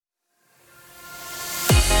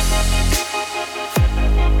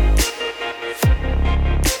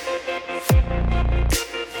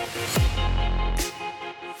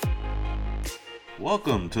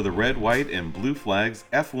Welcome to the Red, White, and Blue Flags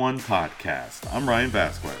F1 podcast. I'm Ryan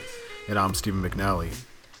Vasquez. And I'm Stephen McNally.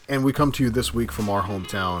 And we come to you this week from our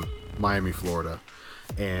hometown, Miami, Florida.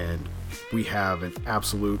 And we have an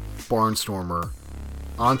absolute barnstormer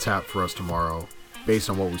on tap for us tomorrow based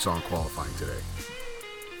on what we saw in qualifying today.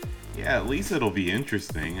 Yeah, at least it'll be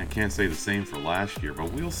interesting. I can't say the same for last year,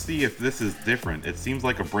 but we'll see if this is different. It seems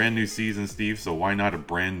like a brand new season, Steve, so why not a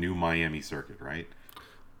brand new Miami circuit, right?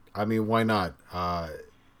 I mean, why not?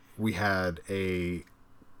 We had a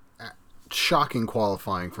shocking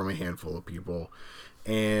qualifying from a handful of people,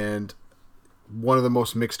 and one of the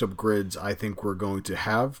most mixed up grids I think we're going to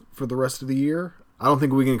have for the rest of the year. I don't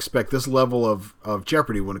think we can expect this level of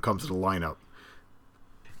jeopardy when it comes to the lineup.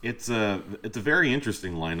 It's a very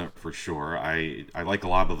interesting lineup for sure. I like a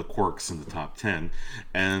lot of the quirks in the top 10,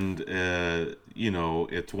 and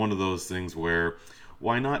it's one of those things where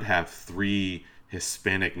why not have three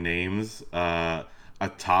Hispanic names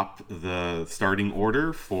atop the starting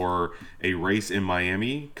order for a race in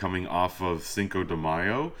Miami coming off of Cinco de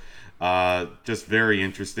Mayo. Just very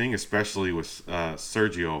interesting, especially with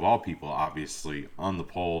Sergio, of all people, obviously, on the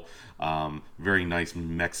pole. Very nice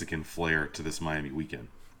Mexican flair to this Miami weekend.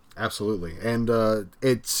 Absolutely. And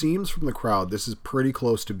it seems from the crowd, this is pretty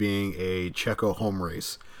close to being a Checo home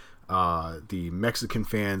race. The Mexican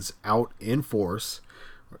fans out in force,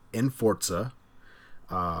 in Forza,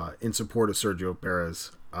 in support of Sergio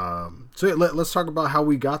Perez. Let's talk about how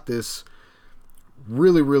we got this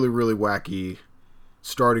really, really, really wacky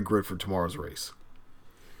starting grid for tomorrow's race.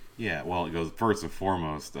 Yeah, well, it goes first and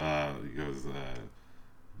foremost, not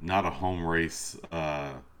a home race.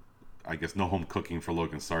 I guess no home cooking for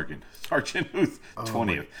Logan Sargent, who's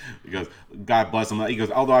 20th. Because God bless him. He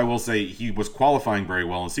goes, although I will say he was qualifying very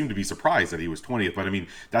well and seemed to be surprised that he was 20th. But I mean,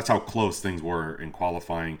 that's how close things were in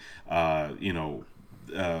qualifying.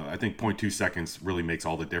 I think 0.2 seconds really makes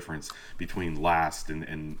all the difference between last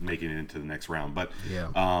and making it into the next round. But yeah,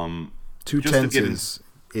 2/10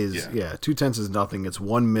 2/10 is nothing. It's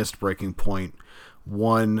one missed braking point,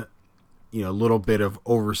 one little bit of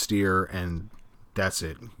oversteer, and that's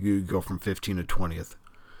it. You go from 15 to 20th.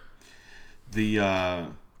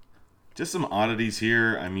 The just some oddities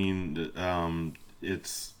here. I mean,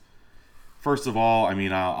 it's first of all, I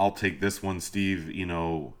mean, I'll take this one, Steve.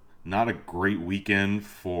 Not a great weekend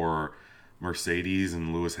for Mercedes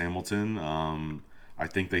and Lewis Hamilton. I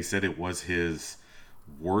think they said it was his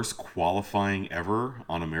worst qualifying ever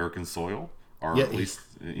on American soil, or at least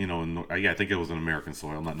I think it was on American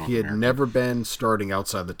soil, not North American. He had never been starting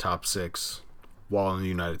outside the top 6 while in the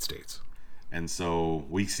United States. And so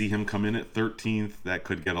we see him come in at 13th. That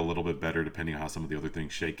could get a little bit better depending on how some of the other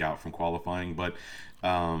things shake out from qualifying. But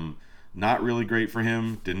not really great for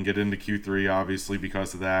him. Didn't get into Q3, obviously,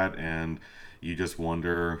 because of that. And you just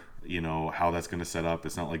wonder, how that's going to set up.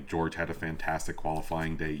 It's not like George had a fantastic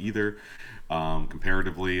qualifying day either,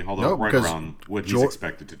 comparatively. Although right around what he's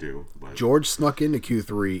expected to do. But George snuck into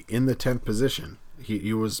Q3 in the 10th position.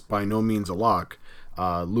 He was by no means a lock.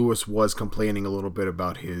 Lewis was complaining a little bit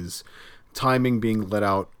about his timing being let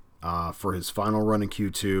out for his final run in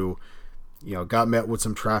Q2. Got met with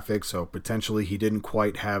some traffic, so potentially he didn't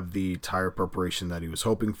quite have the tire preparation that he was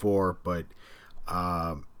hoping for. But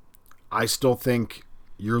I still think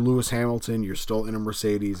you're Lewis Hamilton. You're still in a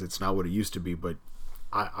Mercedes. It's not what it used to be, but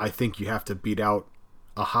I think you have to beat out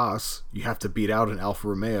a Haas. You have to beat out an Alfa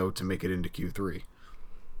Romeo to make it into Q3.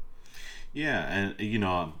 Yeah,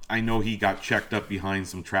 and I know he got checked up behind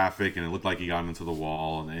some traffic, and it looked like he got into the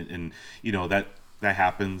wall, and that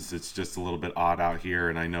happens. It's just a little bit odd out here,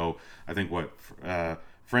 and I think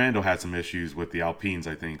Fernando had some issues with the Alpines.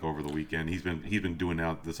 I think over the weekend he's been doing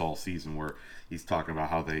that this all season, where he's talking about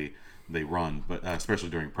how they run, but especially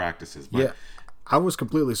during practices. But yeah, I was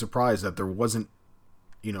completely surprised that there wasn't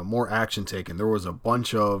more action taken. There was a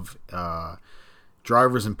bunch of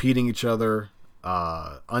drivers impeding each other.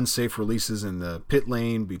 Unsafe releases in the pit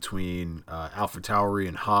lane between AlphaTauri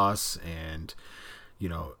and Haas, and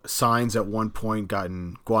Sainz at one point got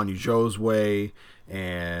in Guan Yu Zhou's way,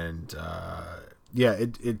 and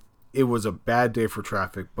it was a bad day for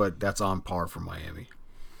traffic, but that's on par for Miami.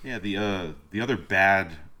 Yeah, the other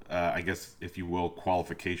bad, I guess if you will,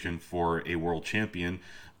 qualification for a world champion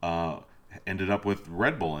ended up with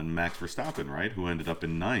Red Bull and Max Verstappen, right? Who ended up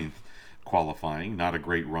in 9th. Qualifying. Not a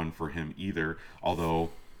great run for him either,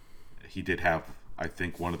 although he did have, I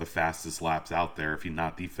think, one of the fastest laps out there. If he's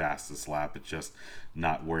not the fastest lap, it's just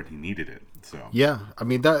not where he needed it. So yeah, I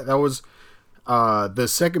mean that was the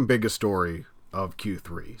second biggest story of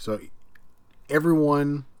Q3. So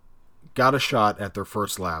everyone got a shot at their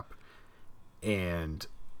first lap, and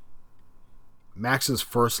Max's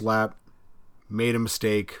first lap made a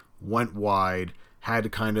mistake, went wide, had to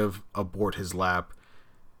kind of abort his lap,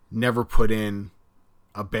 never put in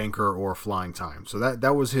a banker or a flying time. So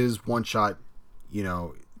that was his one shot,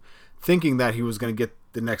 thinking that he was going to get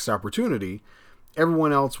the next opportunity.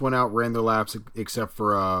 Everyone else went out, ran their laps, except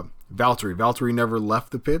for Valtteri. Valtteri never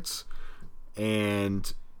left the pits.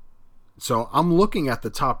 And so I'm looking at the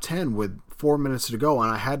top 10 with 4 minutes to go,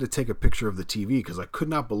 and I had to take a picture of the TV because I could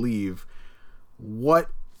not believe what,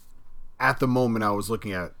 at the moment, I was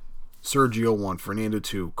looking at. Sergio 1, Fernando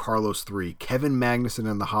 2, Carlos 3, Kevin Magnussen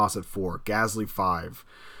in the Haas at 4, Gasly 5,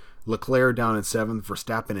 Leclerc down in 7th,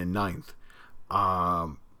 Verstappen in 9th.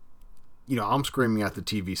 I'm screaming at the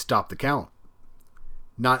TV, stop the count.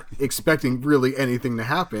 Not expecting really anything to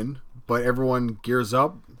happen, but everyone gears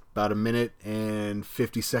up. About a minute and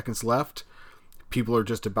 50 seconds left. People are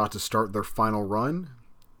just about to start their final run.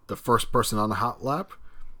 The first person on the hot lap,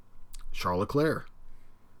 Charles Leclerc.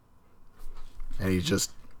 And he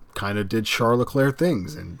just kind of did Charles Leclerc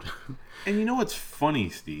things. And you know what's funny,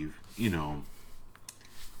 Steve?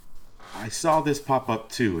 I saw this pop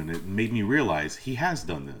up too, and it made me realize he has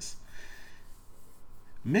done this.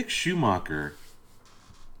 Mick Schumacher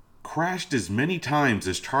crashed as many times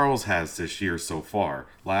as Charles has this year so far,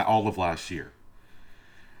 all of last year.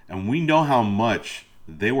 And we know how much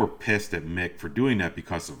they were pissed at Mick for doing that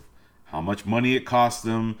because of how much money it cost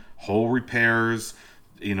them, whole repairs,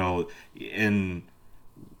 and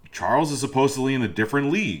Charles is supposedly in a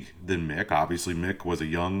different league than Mick. Obviously, Mick was a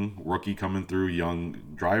young rookie coming through, young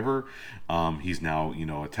driver. He's now,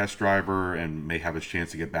 a test driver and may have a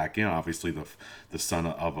chance to get back in. Obviously, the son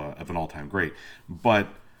of an all-time great. But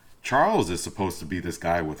Charles is supposed to be this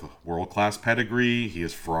guy with a world-class pedigree. He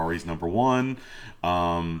is Ferrari's number one.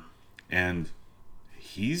 And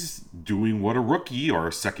he's doing what a rookie or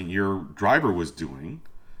a second-year driver was doing.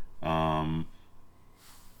 And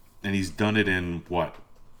he's done it in,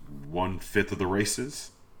 1/5 of the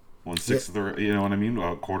races? 1/6 of the, you know what I mean?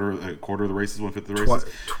 A quarter of the races, 1/5 of the races?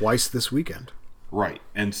 Twice this weekend. Right.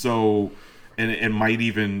 And so, and it might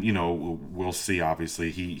even, we'll see,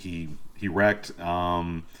 obviously. He wrecked.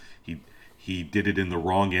 He did it in the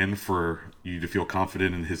wrong end for you to feel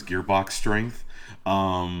confident in his gearbox strength.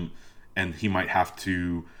 And he might have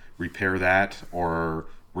to repair that or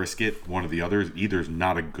risk it, one or the other. Either is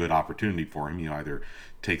not a good opportunity for him. He either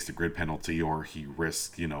takes the grid penalty or he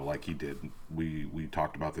risks, like he did. We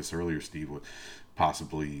talked about this earlier, Steve, with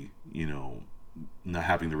possibly, not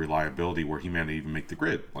having the reliability where he may not even make the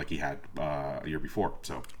grid like he had a year before.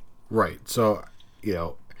 So right. So,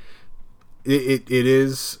 it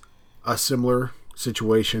is a similar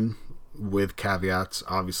situation with caveats,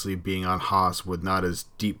 obviously being on Haas with not as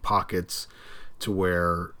deep pockets to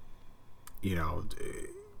where,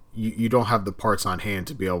 you don't have the parts on hand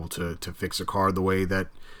to be able to fix a car the way that,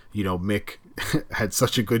 Mick had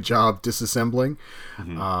such a good job disassembling.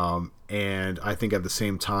 Mm-hmm. And I think at the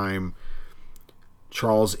same time,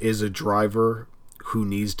 Charles is a driver who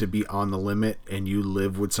needs to be on the limit, and you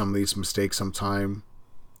live with some of these mistakes sometime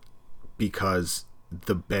because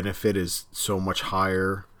the benefit is so much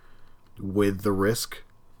higher with the risk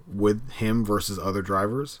with him versus other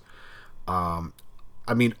drivers.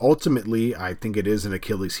 Ultimately, I think it is an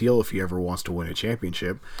Achilles heel if he ever wants to win a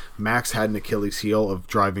championship. Max had an Achilles heel of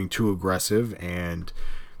driving too aggressive, and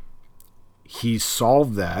he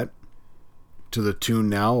solved that to the tune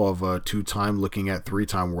now of a 2-time looking at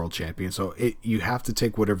 3-time world champion. So you have to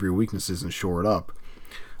take whatever your weakness is and shore it up.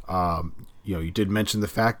 You did mention the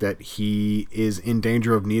fact that he is in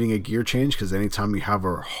danger of needing a gear change because anytime you have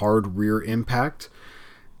a hard rear impact,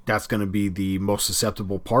 that's going to be the most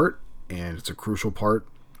susceptible part, and it's a crucial part.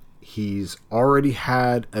 He's already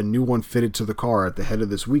had a new one fitted to the car at the head of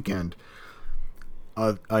this weekend.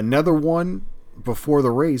 Another one before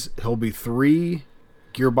the race. He'll be 3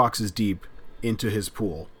 gearboxes deep into his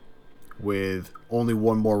pool with only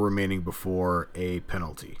one more remaining before a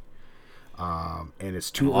penalty. And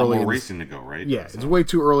it's too early. More racing to go, right? Yeah, it's way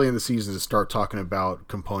too early in the season to start talking about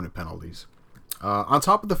component penalties. On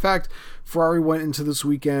top of the fact, Ferrari went into this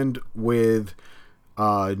weekend with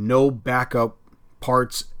no backup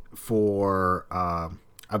parts for,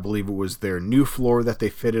 I believe it was their new floor that they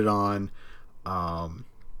fitted on, and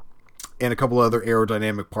a couple other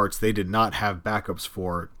aerodynamic parts they did not have backups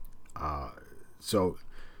for. So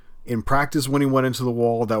in practice, when he went into the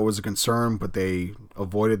wall, that was a concern, but they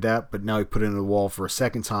avoided that. But now he put it in the wall for a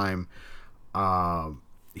second time.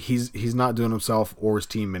 He's not doing himself or his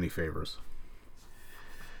team many favors.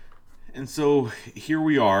 And so here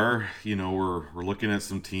we are. We're looking at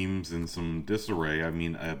some teams in some disarray.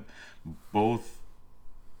 Both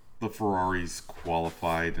the Ferraris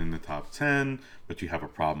qualified in the top 10, but you have a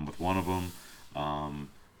problem with one of them. One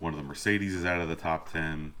of the Mercedes is out of the top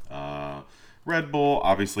 10. Red Bull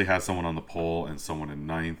obviously has someone on the pole and someone in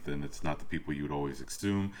ninth, and it's not the people you would always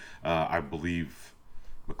assume. I believe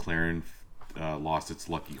McLaren lost its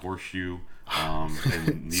lucky horseshoe,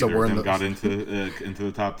 and So neither we're of in them the got into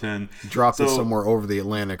the top 10. dropped it So somewhere over the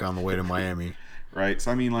Atlantic on the way to Miami. right,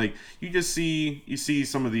 so I mean, like you see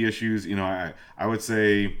some of the issues. I would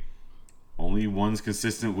say only one's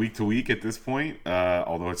consistent week to week at this point.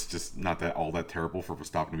 Although it's just not that all that terrible for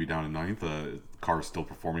Verstappen to be down in ninth. The car's still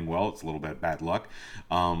performing well. It's a little bit bad luck.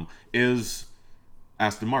 Is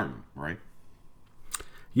Aston Martin, right?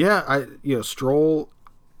 Yeah, Stroll.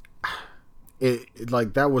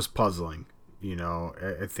 Like that was puzzling.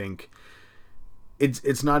 I think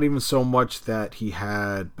it's not even so much that he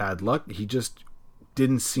had bad luck. He just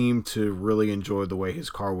didn't seem to really enjoy the way his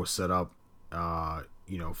car was set up.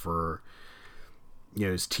 For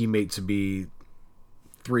his teammate to be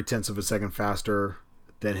 0.3 of a second faster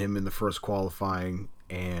than him in the first qualifying,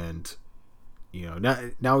 and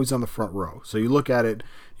now he's on the front row. So you look at it,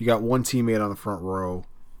 you got one teammate on the front row,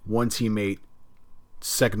 one teammate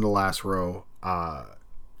second to last row.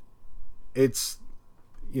 It's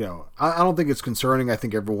I don't think it's concerning. I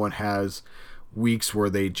think everyone has weeks where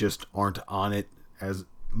they just aren't on it as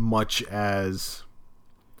much as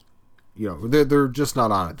they're just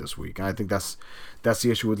not on it this week. And I think that's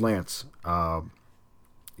the issue with Lance. There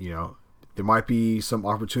might be some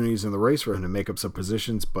opportunities in the race for him to make up some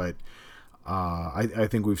positions, but I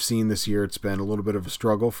think we've seen this year it's been a little bit of a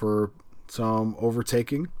struggle for some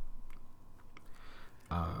overtaking.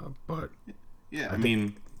 But yeah, I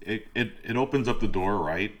mean, it opens up the door,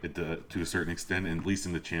 right? To a certain extent, at least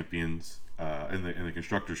in the champions, in the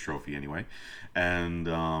constructors trophy, anyway, and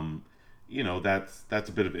that's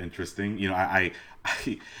a bit of interesting.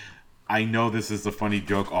 I know this is a funny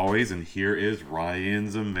joke always, and here is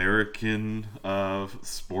Ryan's American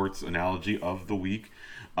sports analogy of the week.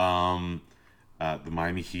 The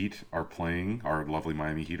Miami Heat are playing, our lovely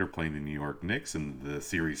Miami Heat are playing the New York Knicks, and the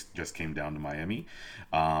series just came down to Miami.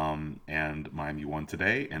 And Miami won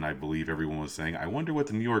today, and I believe everyone was saying, I wonder what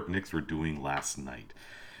the New York Knicks were doing last night.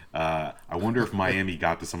 I wonder if Miami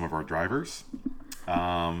got to some of our drivers.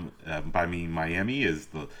 By me, Miami is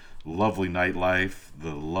the lovely nightlife,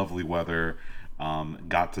 the lovely weather,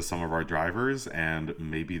 got to some of our drivers, and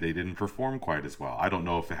maybe they didn't perform quite as well. I don't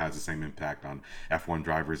know if it has the same impact on F1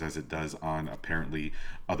 drivers as it does on apparently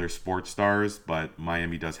other sports stars, but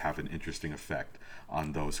Miami does have an interesting effect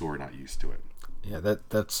on those who are not used to it. Yeah,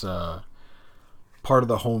 that's part of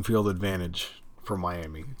the home field advantage for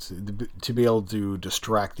Miami. It's to be able to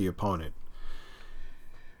distract the opponent.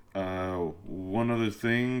 One other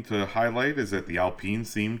thing to highlight is that the Alpines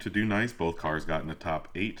seem to do nice. Both cars got in the top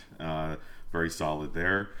 8. Very solid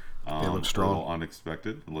there. They look strong. A little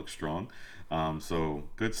unexpected. Look strong. So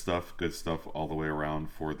good stuff all the way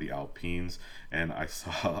around for the Alpines. And I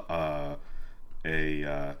saw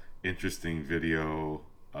a interesting video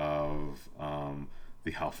of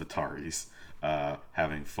the AlphaTauris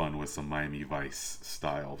having fun with some Miami Vice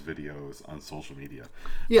style videos on social media.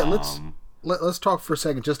 Yeah, let's talk for a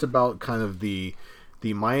second just about kind of the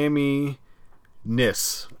Miami-ness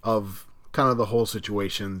of kind of the whole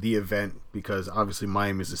situation, the event, because obviously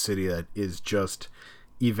Miami is a city that is just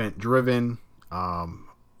event driven.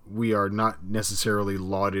 We are not necessarily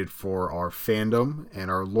lauded for our fandom and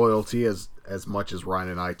our loyalty as much as Ryan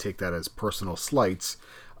and I take that as personal slights.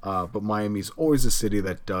 But Miami's always a city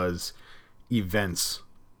that does events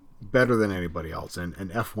better than anybody else, and an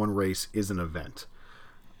F1 race is an event.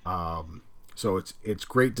 So it's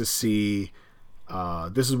great to see.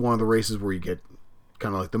 This is one of the races where you get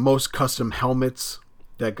kind of like the most custom helmets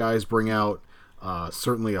that guys bring out.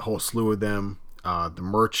 Certainly a whole slew of them. The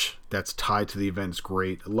merch that's tied to the event is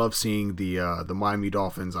great. I love seeing the Miami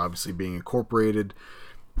Dolphins obviously being incorporated,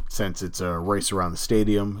 since it's a race around the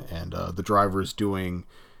stadium, and the drivers doing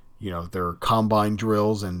their combine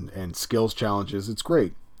drills and skills challenges. It's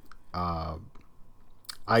great.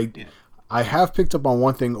 I have picked up on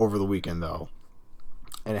one thing over the weekend, though,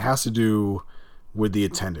 and it has to do with the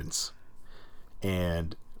attendance.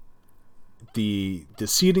 And the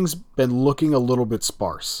seating's been looking a little bit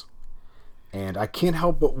sparse. And I can't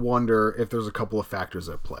help but wonder if there's a couple of factors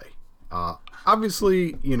at play.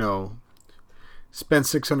 Obviously, spend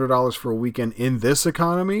 $600 for a weekend in this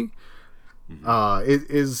economy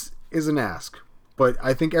is an ask. But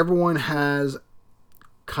I think everyone has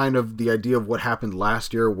kind of the idea of what happened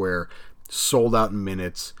last year, where sold out in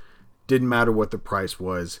minutes, didn't matter what the price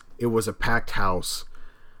was, it was a packed house,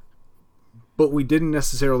 but we didn't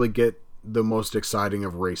necessarily get the most exciting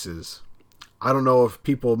of races. I don't know if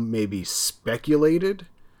people maybe speculated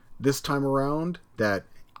this time around that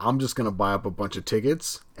I'm just going to buy up a bunch of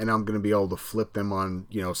tickets and I'm going to be able to flip them on,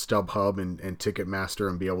 StubHub and Ticketmaster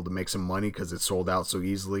and be able to make some money because it sold out so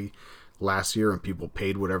easily last year and people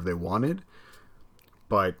paid whatever they wanted.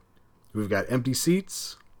 But we've got empty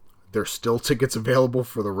seats. There's still tickets available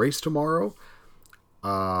for the race tomorrow.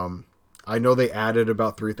 I know they added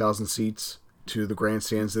about 3,000 seats to the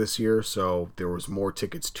grandstands this year, so there was more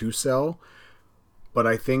tickets to sell. But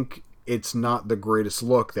I think it's not the greatest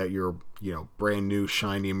look that your, brand new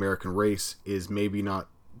shiny American race is maybe not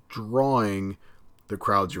drawing the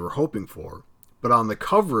crowds you were hoping for. But on the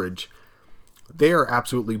coverage, they are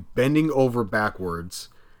absolutely bending over backwards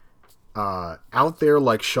out there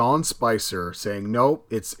like Sean Spicer saying, nope,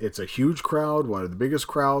 it's a huge crowd, one of the biggest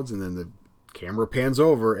crowds, and then the camera pans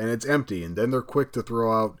over and it's empty, and then they're quick to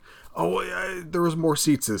throw out, there was more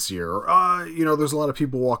seats this year, or there's a lot of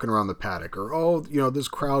people walking around the paddock, or this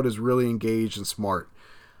crowd is really engaged and smart.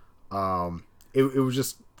 It was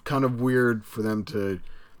just kind of weird for them to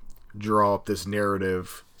draw up this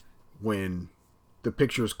narrative when the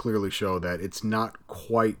pictures clearly show that it's not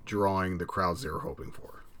quite drawing the crowds they were hoping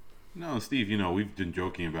for. No, Steve, we've been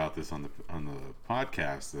joking about this on the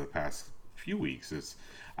podcast the past few weeks.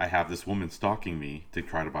 I have this woman stalking me to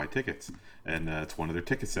try to buy tickets, and it's one of their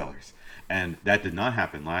ticket sellers. And that did not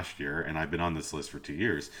happen last year, and I've been on this list for 2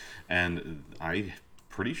 years, and I'm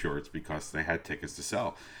pretty sure it's because they had tickets to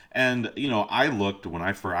sell. And, I looked when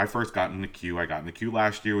I first got in the queue. I got in the queue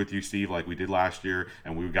last year with you, Steve, like we did last year,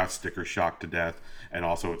 and we got sticker shocked to death, and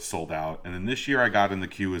also it sold out. And then this year I got in the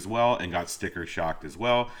queue as well and got sticker shocked as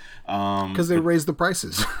well. Because they raised the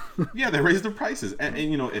prices. Yeah, they raised the prices. And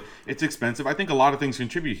it's expensive. I think a lot of things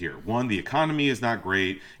contribute here. One, the economy is not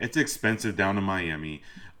great. It's expensive down in Miami.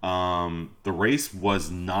 The race was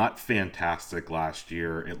not fantastic last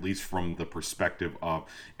year, at least from the perspective of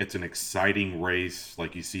it's an exciting race,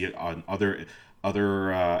 like you see it on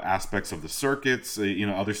other aspects of the circuits,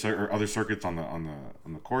 other circuits on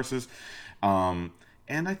the courses.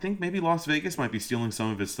 And I think maybe Las Vegas might be stealing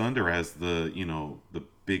some of his thunder as the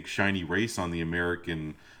big shiny race on the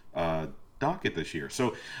American docket this year.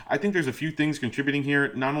 So I think there's a few things contributing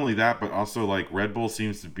here. Not only that, but also like Red Bull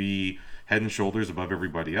seems to be head and shoulders above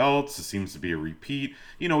everybody else. It seems to be a repeat.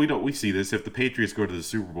 We see this. If the Patriots go to the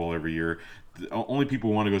Super Bowl every year, the only people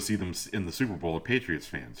who want to go see them in the Super Bowl are Patriots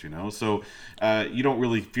fans. So you don't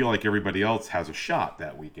really feel like everybody else has a shot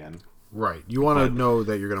that weekend. Right. You want to know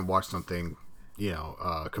that you're going to watch something,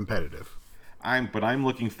 competitive. I'm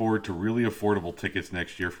looking forward to really affordable tickets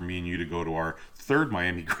next year for me and you to go to our third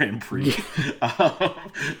Miami Grand Prix.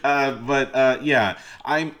 Yeah,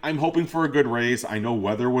 I'm hoping for a good race. I know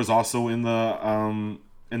weather was also in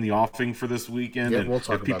the offing for this weekend. Yeah, and we'll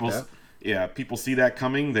talk about that. Yeah, people see that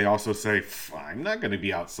coming. They also say, I'm not going to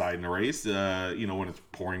be outside in the race, when it's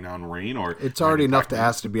pouring down rain. Or it's already enough to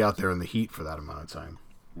ask to be out there in the heat for that amount of time.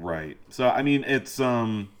 Right. So, I mean, it's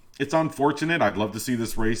unfortunate. I'd love to see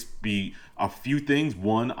this race be a few things.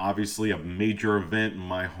 One, obviously, a major event in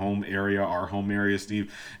my home area, our home area,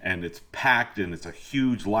 Steve, and it's packed and it's a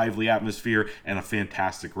huge, lively atmosphere and a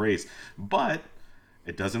fantastic race. But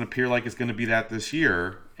it doesn't appear like it's going to be that this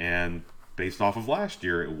year. And based off of last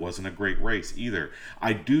year, it wasn't a great race either.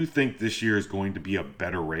 I do think this year is going to be a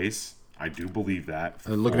better race. I do believe that.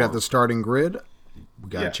 And looking at the starting grid, we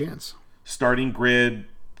got a chance. Starting grid,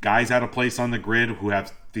 guys out of place on the grid who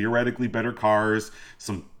have theoretically better cars,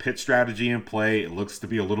 some pit strategy in play. It looks to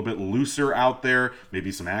be a little bit looser out there, maybe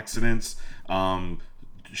some accidents,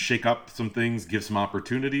 shake up some things, give some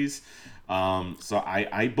opportunities. So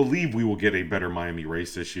I believe we will get a better Miami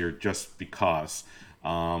race this year just because.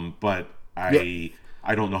 But I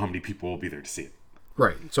don't know how many people will be there to see it.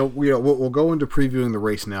 Right. So we'll go into previewing the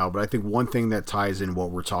race now, but I think one thing that ties in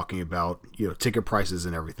what we're talking about, ticket prices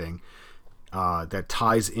and everything, that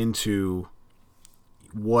ties into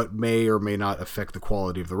what may or may not affect the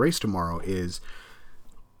quality of the race tomorrow is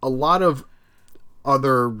a lot of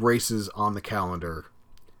other races on the calendar.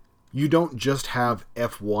 You don't just have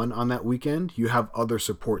F1 on that weekend. You have other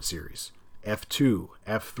support series, F2,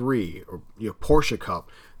 F3, or Porsche Cup.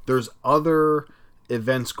 There's other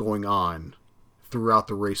events going on throughout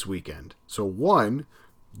the race weekend. So one,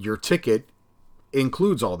 your ticket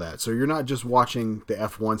includes all that. So you're not just watching the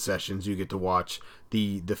F1 sessions. You get to watch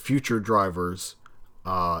the future drivers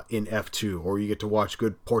in F2, or you get to watch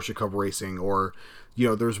good Porsche Cup racing, or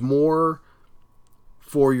there's more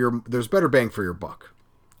there's better bang for your buck,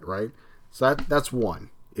 right? So that's one.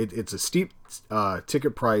 It's a steep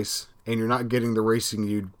ticket price, and you're not getting the racing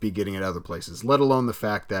you'd be getting at other places, let alone the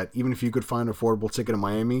fact that even if you could find an affordable ticket in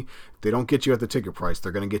Miami, they don't get you at the ticket price.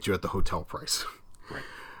 They're going to get you at the hotel price.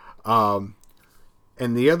 Right.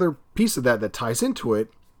 And the other piece of that ties into it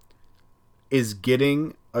is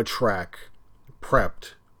getting a track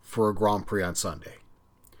prepped for a Grand Prix on Sunday.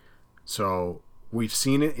 So we've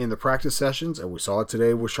seen it in the practice sessions, and we saw it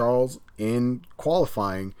today with Charles in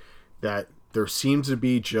qualifying, that there seems to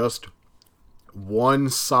be just one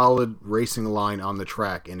solid racing line on the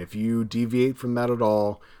track. And if you deviate from that at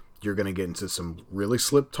all, you're going to get into some really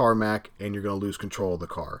slick tarmac, and you're going to lose control of the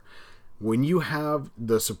car. When you have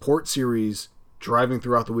the support series driving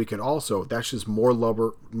throughout the weekend also, that's just more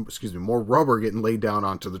rubber getting laid down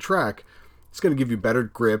onto the track. It's going to give you better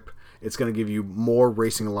grip. It's going to give you more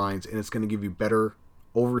racing lines, and it's going to give you better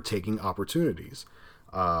overtaking opportunities.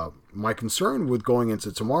 My concern with going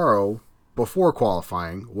into tomorrow before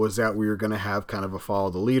qualifying was that we were going to have kind of a follow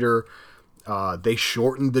the leader. They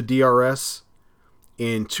shortened the DRS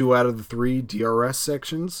in 2 out of the 3 DRS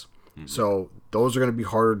sections. Mm-hmm. So those are going to be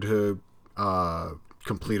harder to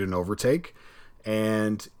complete an overtake.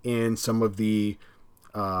 And in some of the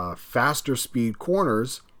faster speed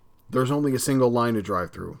corners, there's only a single line to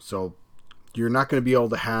drive through. So you're not going to be able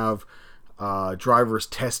to have drivers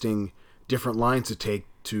testing different lines to take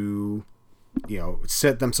to,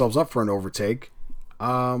 set themselves up for an overtake.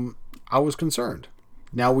 I was concerned.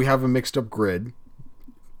 Now we have a mixed up grid.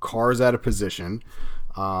 Cars out of position.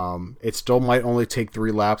 It still might only take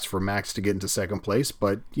 3 laps for Max to get into second place,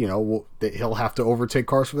 but he'll have to overtake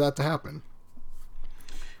cars for that to happen.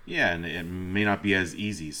 Yeah, and it may not be as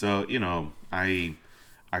easy. So I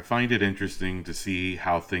find it interesting to see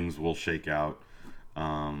how things will shake out.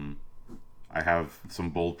 I have some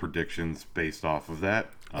bold predictions based off of that.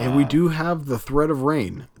 And we do have the threat of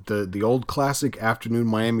rain. The old classic afternoon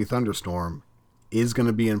Miami thunderstorm is going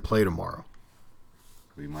to be in play tomorrow.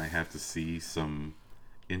 We might have to see some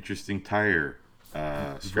interesting tire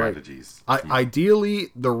strategies. Right. Ideally,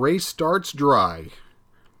 the race starts dry.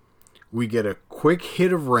 We get a quick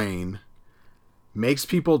hit of rain, makes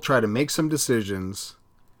people try to make some decisions.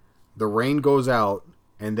 The rain goes out,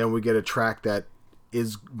 and then we get a track that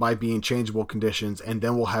might be in changeable conditions, and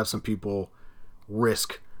then we'll have some people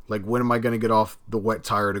risk, like, when am I going to get off the wet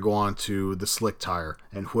tire to go on to the slick tire?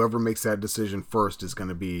 And whoever makes that decision first is going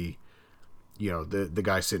to be, the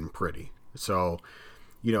guy sitting pretty. So,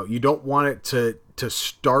 you don't want it to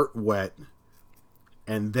start wet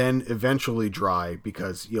and then eventually dry,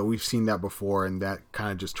 because we've seen that before, and that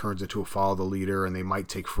kind of just turns into a follow the leader, and they might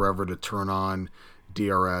take forever to turn on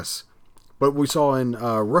DRS. But we saw in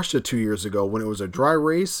Russia 2 years ago when it was a dry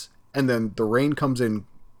race, and then the rain comes in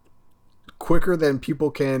quicker than people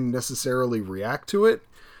can necessarily react to it.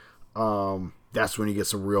 That's when you get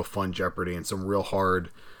some real fun jeopardy and some real hard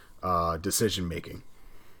decision making.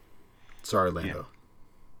 Sorry, Lando.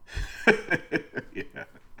 Yeah.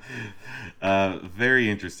 Very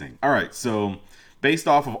interesting. All right, so based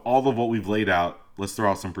off of all of what we've laid out, let's throw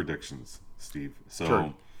out some predictions, Steve. So,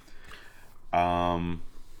 sure.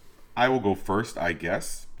 I will go first, I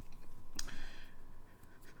guess.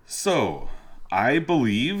 So, I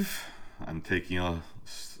believe I'm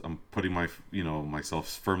putting myself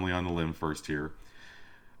firmly on the limb first here.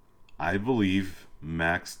 I believe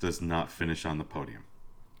Max does not finish on the podium.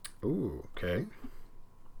 Ooh, okay.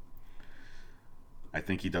 I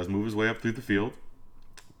think he does move his way up through the field,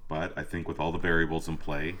 but I think with all the variables in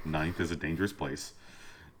play, 9th is a dangerous place,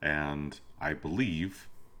 and I believe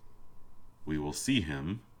we will see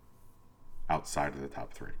him outside of the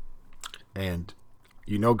top 3. And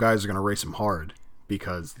guys are going to race him hard,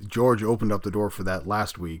 because George opened up the door for that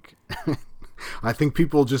last week. I think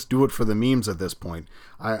people just do it for the memes at this point.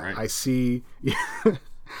 I see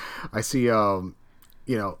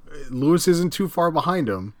Lewis isn't too far behind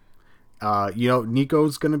him.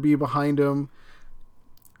 Nico's going to be behind him.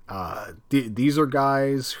 These are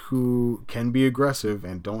guys who can be aggressive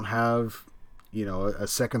and don't have, a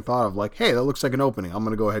second thought of like, hey, that looks like an opening, I'm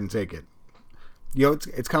going to go ahead and take it.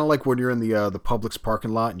 It's kind of like when you're in the Publix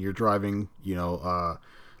parking lot and you're driving,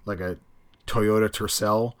 like a Toyota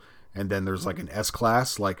Tercel, and then there's like an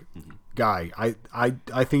S-Class, like, guy,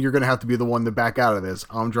 I think you're going to have to be the one to back out of this.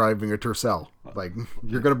 I'm driving a Tercel. Like,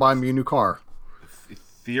 you're going to buy me a new car.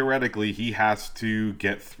 Theoretically, he has to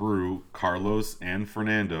get through Carlos and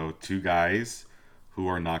Fernando, 2 guys who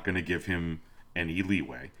are not going to give him any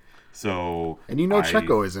leeway. So, and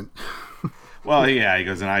Checo isn't. Well, yeah, he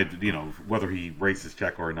goes, and whether he races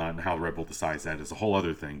Checo or not, and how Red Bull decides that is a whole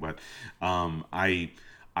other thing. But I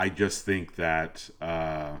just think that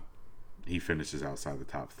he finishes outside the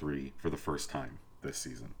top 3 for the first time this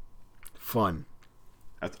season. Fun.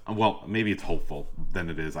 Well, maybe it's hopeful than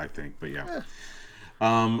it is, I think, but yeah.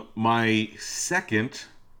 My second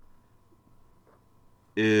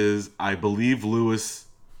is I believe Lewis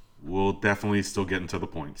will definitely still get into the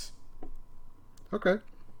points. Okay.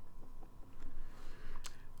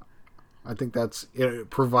 I think that's it,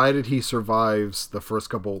 provided he survives the first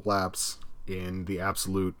couple of laps in the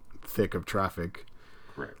absolute thick of traffic.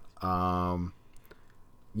 Correct.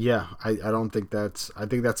 Yeah, I don't think I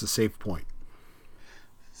think that's a safe point.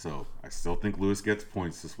 So I still think Lewis gets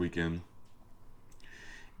points this weekend.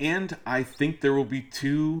 And I think there will be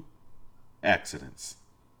 2 accidents.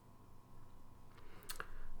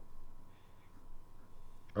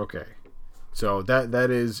 Okay. So that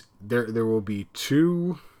is there will be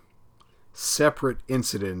 2 separate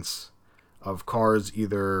incidents of cars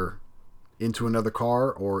either into another car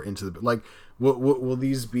or into the like will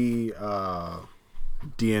these be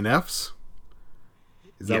DNFs?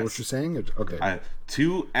 Is that what you're saying? Okay.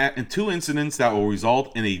 2 incidents that will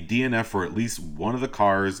result in a DNF for at least one of the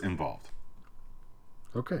cars involved.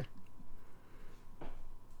 Okay.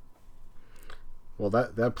 Well,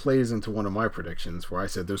 that plays into one of my predictions where I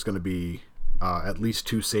said there's going to be at least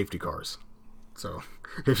 2 safety cars. So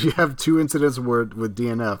if you have 2 incidents with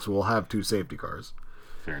DNFs, we'll have 2 safety cars.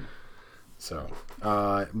 Fair enough. So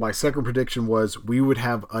my second prediction was we would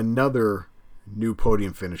have another new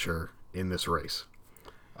podium finisher in this race.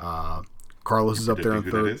 Carlos is up there in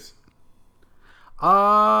third.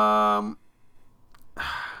 I'm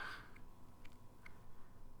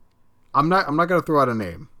not going to throw out a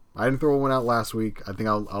name. I didn't throw one out last week. I think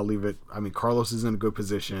I'll leave it. I mean, Carlos is in a good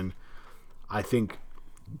position. I think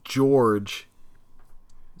George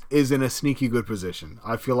is in a sneaky good position.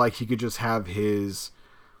 I feel like he could just have his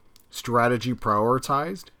strategy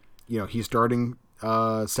prioritized. You know, he's starting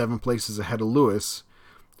 7 places ahead of Lewis,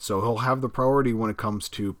 so he'll have the priority when it comes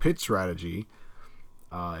to pit strategy.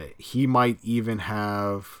 He might even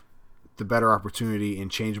have the better opportunity in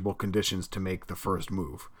changeable conditions to make the first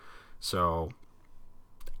move. So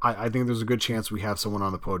I think there's a good chance we have someone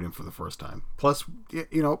on the podium for the first time. Plus,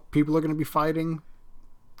 you know, people are going to be fighting.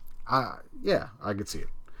 Yeah, I could see it.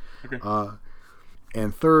 Okay.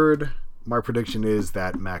 And third, my prediction is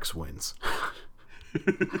that Max wins.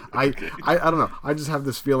 I don't know. I just have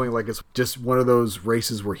this feeling like it's just one of those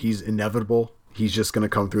races where he's inevitable. He's just going to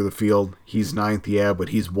come through the field. He's 9th, yeah, but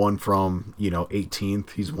he's won from,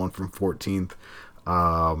 18th. He's won from 14th.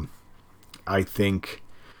 I think...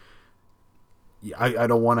 I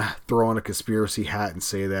don't want to throw on a conspiracy hat and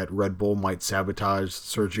say that Red Bull might sabotage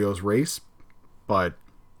Sergio's race, but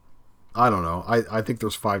I don't know. I think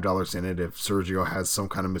there's $5 in it if Sergio has some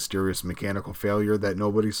kind of mysterious mechanical failure that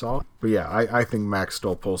nobody saw. But yeah, I think Max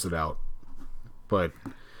still pulls it out. But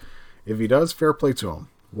if he does, fair play to him.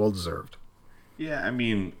 Well deserved. Yeah, I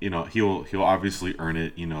mean, he'll obviously earn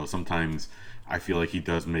it. Sometimes I feel like he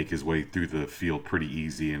does make his way through the field pretty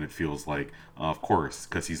easy, and it feels like, of course,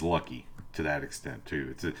 because he's lucky to that extent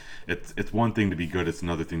too. It's one thing to be good, it's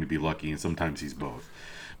another thing to be lucky, and sometimes he's both.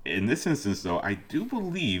 In this instance, though, I do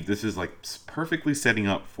believe this is like perfectly setting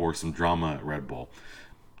up for some drama at Red Bull.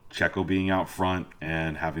 Checo being out front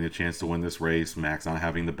and having a chance to win this race, Max not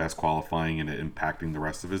having the best qualifying and it impacting the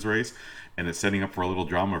rest of his race, and it's setting up for a little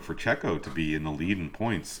drama for Checo to be in the lead in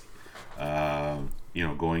points,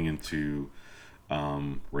 going into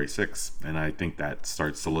race 6. And I think that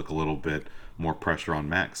starts to look a little bit more pressure on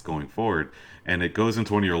Max going forward, and it goes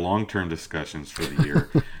into one of your long-term discussions for the year,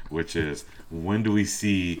 which is when do we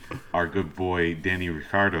see our good boy Danny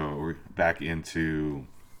Ricciardo back into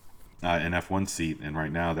an F1 seat? And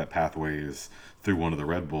right now that pathway is through one of the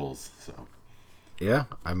Red Bulls. So yeah,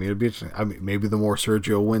 I mean, it'd be interesting. I mean, maybe the more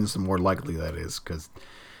Sergio wins, the more likely that is, because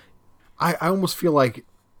I almost feel like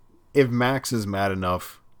if Max is mad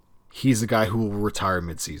enough, he's the guy who will retire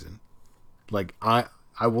mid-season. Like,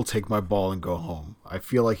 I will take my ball and go home. I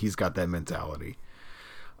feel like he's got that mentality.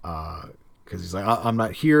 Because he's like, I'm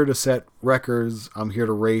not here to set records. I'm here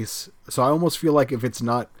to race. So I almost feel like if it's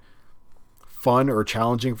not fun or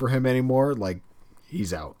challenging for him anymore, like,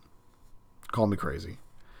 he's out. Call me crazy.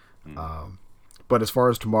 But as far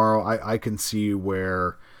as tomorrow, I can see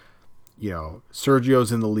where,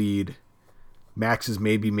 Sergio's in the lead. Max has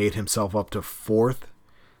maybe made himself up to 4th.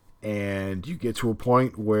 And you get to a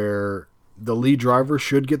point where the lead driver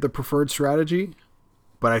should get the preferred strategy,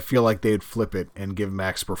 but I feel like they'd flip it and give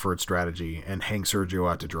Max preferred strategy and hang Sergio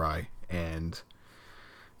out to dry. And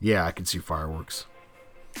yeah, I can see fireworks.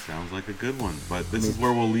 Sounds like a good one. But this is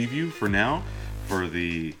where we'll leave you for now for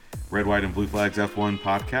the Red, White, and Blue Flags F1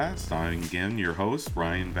 podcast. I'm again your host,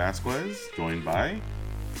 Ryan Vasquez, joined by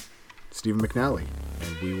Stephen McNally.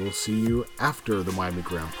 And we will see you after the Miami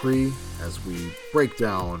Grand Prix as we break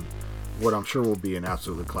down what I'm sure will be an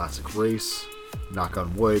absolutely classic race. Knock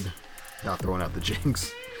on wood, not throwing out the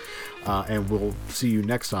jinx. And we'll see you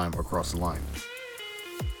next time across the line.